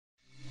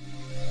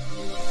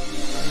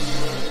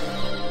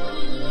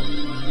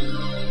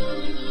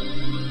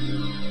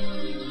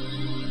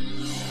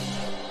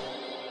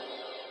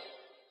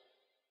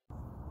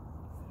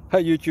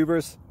Hi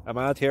YouTubers, I'm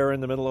out here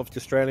in the middle of the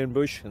Australian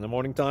bush in the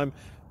morning time.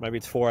 Maybe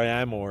it's 4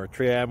 a.m. or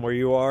 3 a.m. where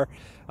you are.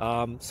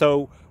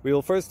 So we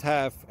will first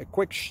have a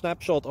quick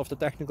snapshot of the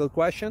technical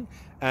question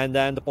and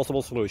then the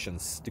possible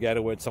solutions,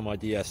 together with some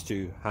ideas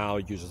to how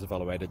users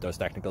evaluated those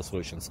technical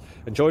solutions.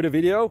 Enjoy the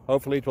video,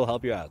 hopefully it will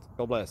help you out.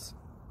 God bless.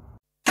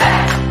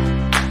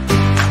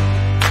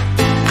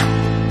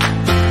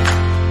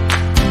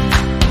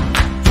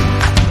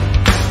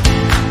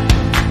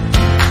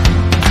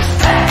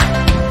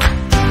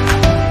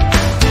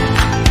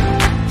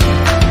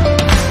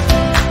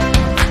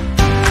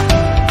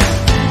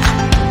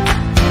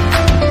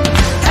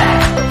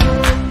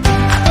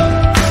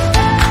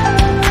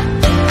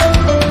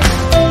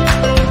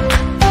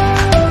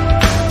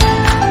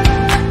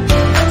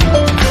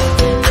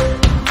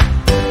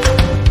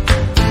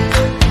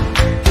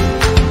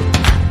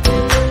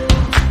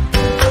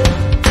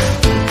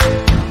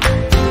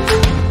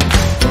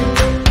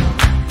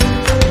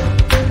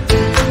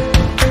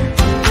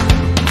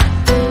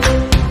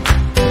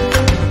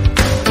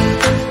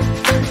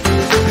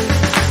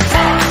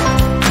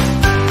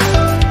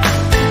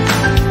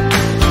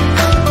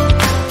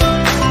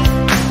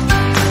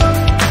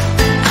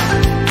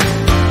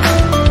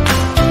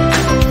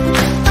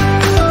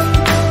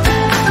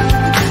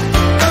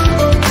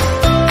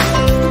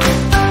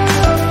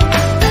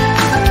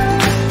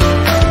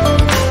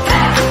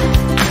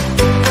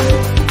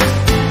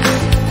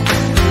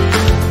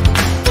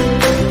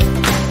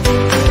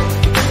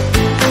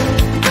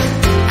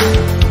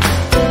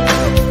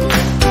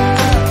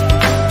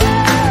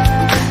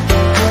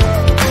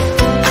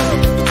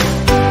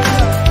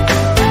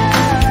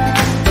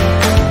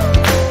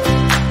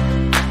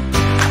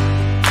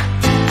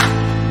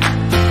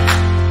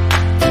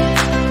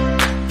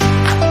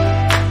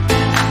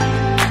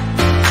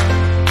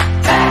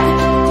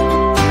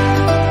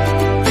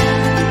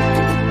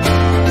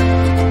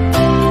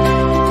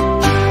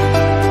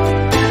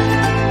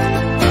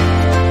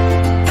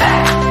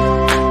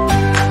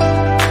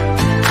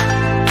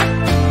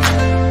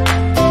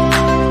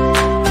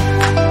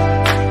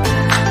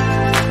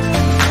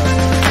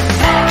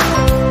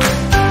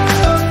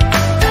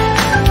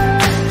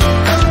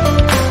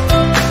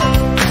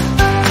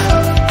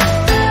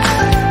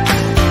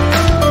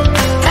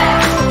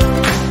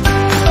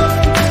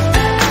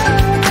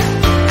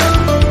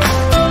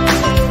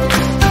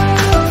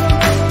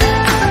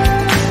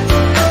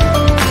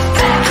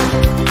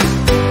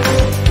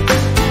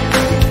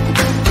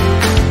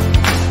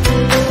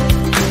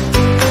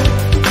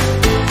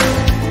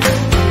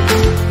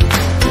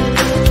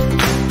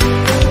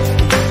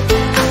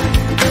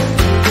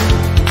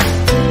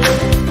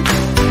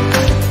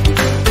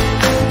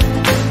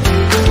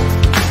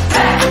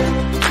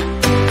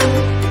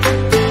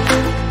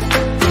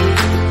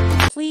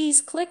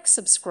 Please click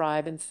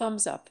subscribe and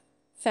thumbs up.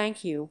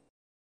 Thank you.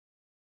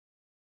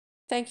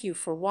 Thank you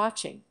for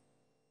watching.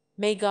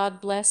 May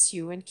God bless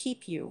you and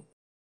keep you.